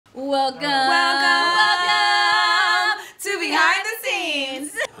Welcome to Behind the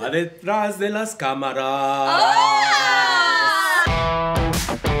Scenes. Detrás de las cámaras.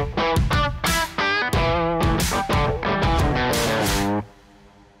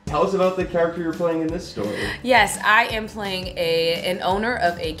 Tell us about the character you're playing in this story. Yes, I am playing an owner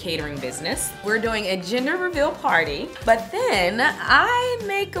of a catering business. We're doing a gender reveal party, but then I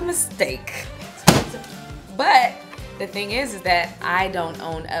make a mistake. But the thing is that I don't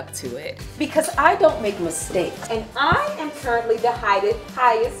own up to it. Because I don't make mistakes. And I am currently the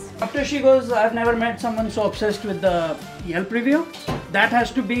highest. After she goes, I've never met someone so obsessed with the Yelp review. That has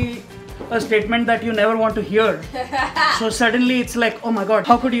to be a statement that you never want to hear. So suddenly it's like, oh my god,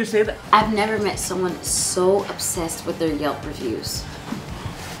 how could you say that? I've never met someone so obsessed with their Yelp reviews.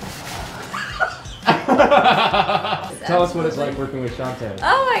 Tell us what it's like working with Shantae.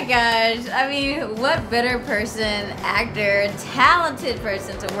 Oh my gosh, I mean, what better person, actor, talented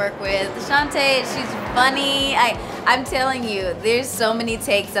person to work with. Shantae, she's funny. I'm telling you, there's so many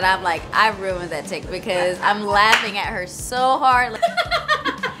takes that I'm like, I ruined that take because I'm laughing at her so hard. But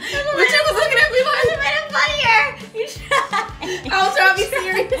she was looking at me like, you made it funnier. You tried. I was trying to be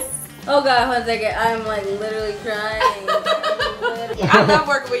serious. Oh god, 1 second. I'm like literally crying. I love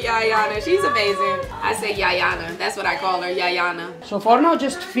working with Yayana. She's amazing. I say Yayana. That's what I call her, Yayana. So for now,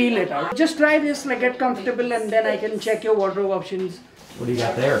 just feel it out. Just try this, like get comfortable, and then I can check your wardrobe options. What do you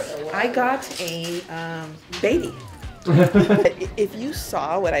got there? I got a baby. If you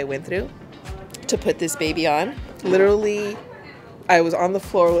saw what I went through to put this baby on, literally, I was on the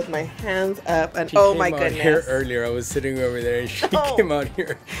floor with my hands up, and oh my goodness. She came out here earlier. I was sitting over there, and she came out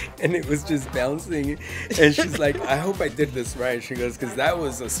here, and it was just bouncing. And she's like, "I hope I did this right." She goes, "Because that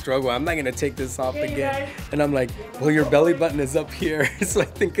was a struggle. I'm not gonna take this off again." And I'm like, "Well, your belly button is up here, so I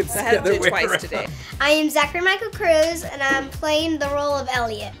think it's the other way around." Today. I am Zachary Michael Cruz, and I'm playing the role of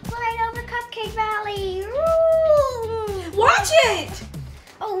Elliot. Right over Cupcake Valley. Ooh. Watch it!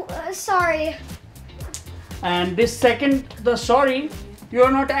 Oh, sorry. And this second, the sorry, you're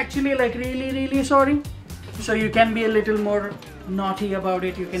not actually like really sorry. So you can be a little more naughty about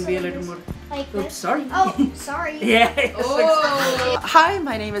it. You can be a little more, Like oops, this. sorry. Oh, sorry. Yeah. Hi,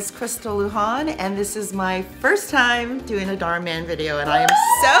 my name is Crystal Lujan, and this is my first time doing a Dhar Mann video, and I am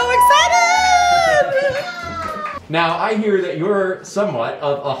so excited! Now, I hear that you're somewhat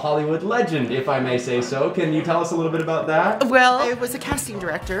of a Hollywood legend, if I may say so. Can you tell us a little bit about that? Well, I was a casting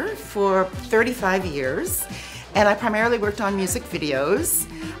director for 35 years, and I primarily worked on music videos.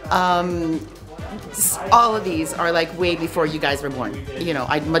 All of these are like way before you guys were born. You know,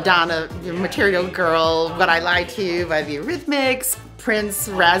 Madonna, Material Girl, What I Lied to by the Eurythmics, Prince,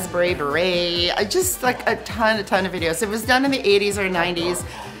 Raspberry Beret, just like a ton of videos. It was done in the 80s or 90s.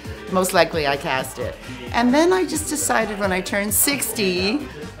 Most likely I cast it. And then I just decided when I turned 60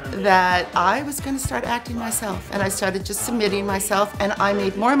 that I was going to start acting myself, and I started just submitting myself, and I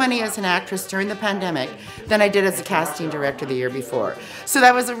made more money as an actress during the pandemic than I did as a casting director the year before. So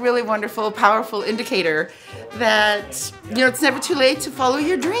that was a really wonderful, powerful indicator that, you know, it's never too late to follow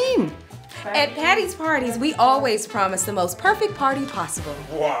your dream. At Patty's parties, we always promise the most perfect party possible.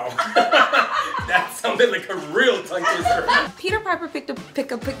 Wow. That sounded like a real tongue twister. Peter Piper picked a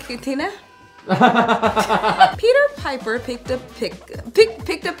Peter Piper picked a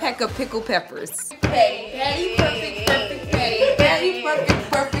peck of pickled peppers. Patty, perfect, Patty. Patty,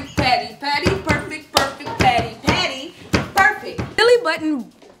 perfect, Patty. Patty, perfect, Patty. Perfect. Billy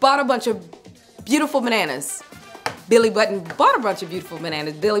Button bought a bunch of beautiful bananas. Billy Button bought a bunch of beautiful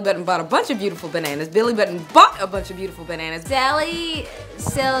bananas. Billy Button bought a bunch of beautiful bananas. Billy Button bought a bunch of beautiful bananas. Sally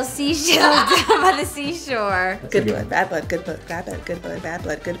sells seashells down by the seashore. Good blood, bad blood, good blood, bad blood, good blood, bad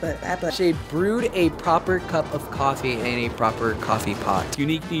blood, good blood, bad blood. She brewed a proper cup of coffee in a proper coffee pot.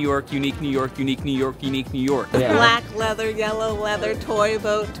 Unique New York, unique New York, unique New York, unique New York. Yeah. Black leather, yellow leather, toy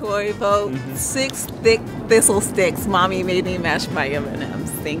boat, 6 thick thistle sticks. Mommy made me mash my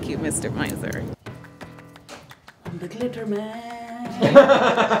M&Ms. Thank you, Mr. Miser. The glitter man.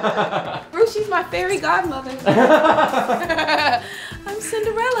 Bruce, she's my fairy godmother. I'm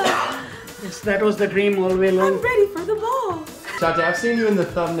Cinderella. Yes, that was the dream all the way along. I'm ready for the ball. Shantae, I've seen you in the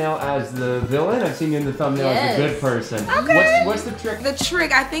thumbnail as the villain. I've seen you in the thumbnail as the good person. Okay. What's the trick? The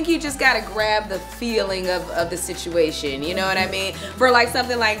trick, I think you just gotta grab the feeling of the situation. You know what I mean? For like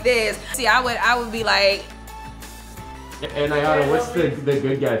something like this, see, I would be like. And Ayana, what's the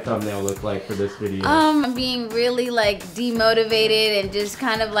good guy thumbnail look like for this video? I'm being really like demotivated and just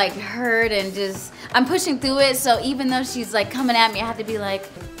kind of like hurt and just I'm pushing through it. So even though she's like coming at me, I have to be like,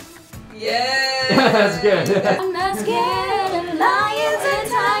 yeah. That's good. I'm not scared of lions and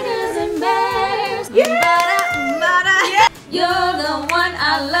tigers and bears. Yeah. You're the one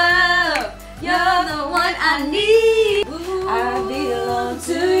I love. You're the one I need. I belong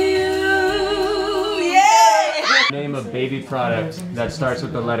to you. Yeah. Name a baby product that starts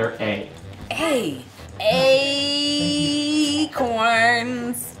with the letter A. A.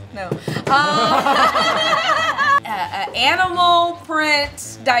 Acorns. No. Animal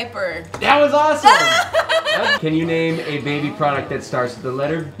print diaper. That was awesome. Can you name a baby product that starts with the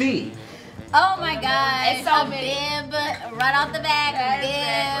letter B? Oh my God. It's so a bib. Right off the back. A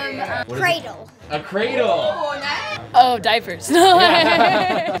bib. Cradle. A cradle. Oh, diapers.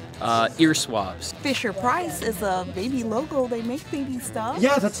 Ear swabs. Fisher Price is a baby logo. They make baby stuff.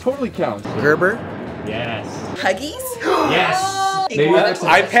 Yeah, that's totally counts. Gerber. Yes. Huggies? Yes. Maybe that's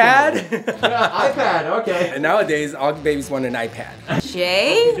iPad? Yeah, iPad, okay. And nowadays, all babies want an iPad.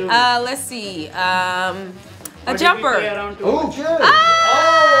 J. Let's see. A jumper. Oh, good.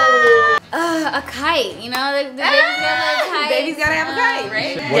 A kite. You know, the baby's got a kite. Baby's gotta have a kite,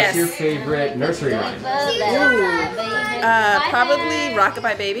 right? What's your favorite nursery rhyme? Probably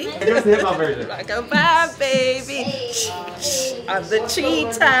Rockabye Baby. Give us the hip hop version. Rockabye Baby. On the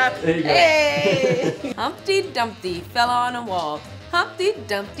treetop. There you go. Hey. Humpty Dumpty fell on a wall. Humpty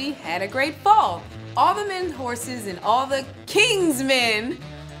Dumpty had a great fall. All the men's horses and all the king's men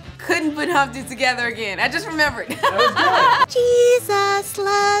couldn't put Humpty together again. I just remembered. Jesus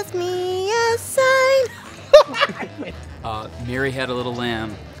loves me a sign. Mary had a little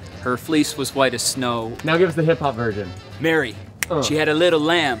lamb. Her fleece was white as snow. Now give us the hip hop version. Mary, she had a little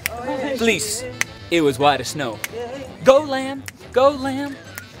lamb. Fleece, it was white as snow. Go lamb, go lamb,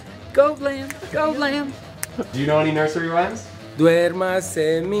 go lamb, go lamb. Do you know any nursery rhymes?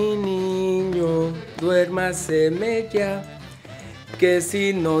 Duérmase mi niño, duérmase ya, que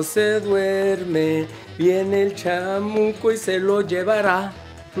si no se duerme, viene el chamuco y se lo llevará.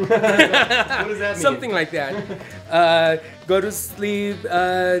 What does that mean? Something like that. Go to sleep,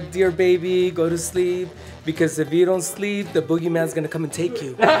 dear baby, go to sleep, because if you don't sleep, the boogeyman's gonna come and take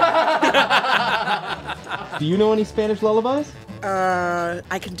you. Do you know any Spanish lullabies?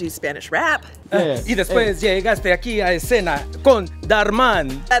 I can do Spanish rap. Y después llegaste aquí a escena con Dhar Mann.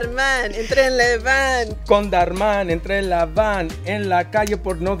 Dhar Mann, entré en la van. Con Dhar Mann, entré en la van, en la calle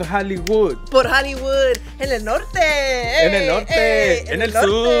por North Hollywood. Por Hollywood, en el norte. En el norte, en el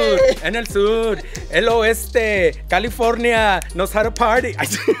sur, en el sur, el oeste, California, knows how to party.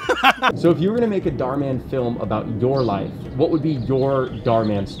 So if you were going to make a Dhar Mann film about your life, what would be your Dhar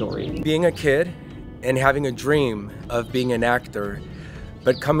Mann story? Being a kid and having a dream of being an actor,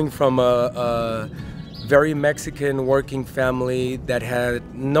 but coming from a very Mexican working family that had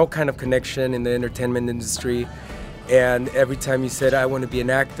no kind of connection in the entertainment industry. And every time you said, I want to be an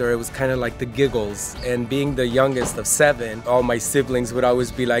actor, it was kind of like the giggles. And being the youngest of 7, all my siblings would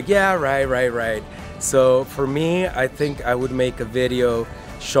always be like, yeah, right. So for me, I think I would make a video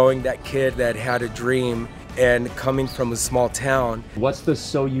showing that kid that had a dream and coming from a small town. What's the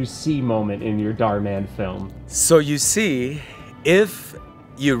so you see moment in your Dhar Mann film? So you see, if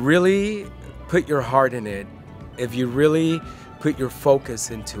you really put your heart in it, if you really put your focus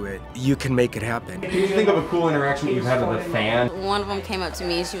into it, you can make it happen. Can you think of a cool interaction that you've had with a fan? One of them came up to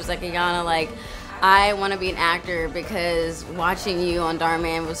me, she was like, Ayana, like, I want to be an actor because watching you on Dhar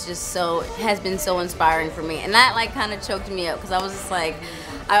Mann was just has been so inspiring for me. And that like kind of choked me up because I was just like,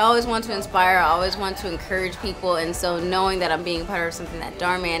 I always want to inspire, I always want to encourage people, and so knowing that I'm being part of something that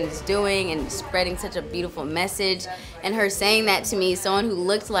Dhar Mann is doing and spreading such a beautiful message, and her saying that to me, someone who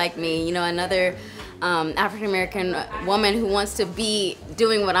looked like me, you know, another African-American woman who wants to be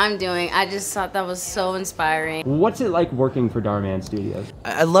doing what I'm doing, I just thought that was so inspiring. What's it like working for Dhar Mann Studios?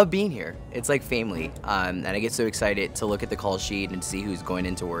 I love being here. It's like family, and I get so excited to look at the call sheet and see who's going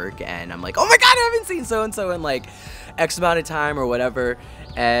into work, and I'm like, oh my god, I haven't seen so-and-so in like X amount of time or whatever,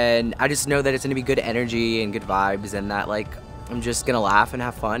 and I just know that it's gonna be good energy and good vibes, and that like I'm just gonna laugh and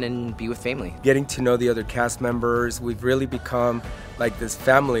have fun and be with family. Getting to know the other cast members, we've really become like this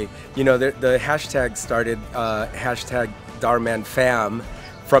family. You know, the hashtag started hashtag Dhar Mann Fam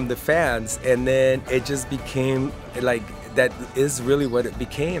from the fans, and then it just became like, that is really what it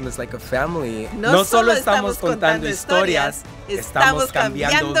became. It's like a family. No solo estamos contando historias, estamos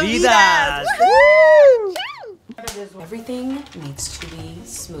cambiando vidas. Everything needs to be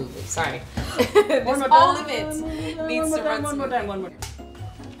smooth. Sorry. This whole event needs to run smooth. One more time.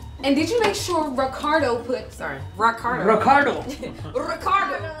 And did you make sure Ricardo.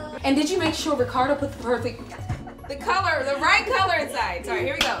 And did you make sure Ricardo put the right color inside? Sorry,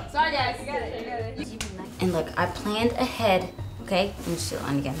 here we go. Sorry guys, you got it. And look, I planned ahead, okay? I'm just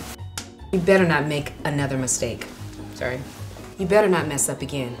on again. You better not make another mistake. Sorry. You better not mess up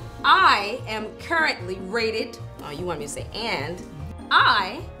again. I am currently rated Oh, you want me to say and?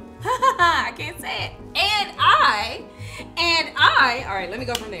 I can't say it. And I. All right, let me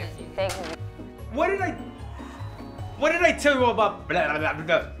go from there. What did I tell you about blah, blah, blah,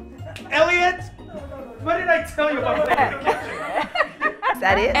 blah? Elliot? What did I tell you about cleaning the kitchen? Is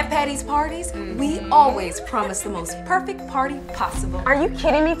that it? At Patty's parties, we always promise the most perfect party possible. Are you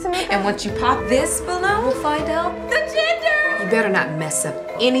kidding me, Tamika? And once you pop this balloon, we'll find out the gender. You better not mess up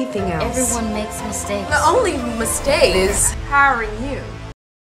anything else. Everyone makes mistakes. The only mistake is hiring you.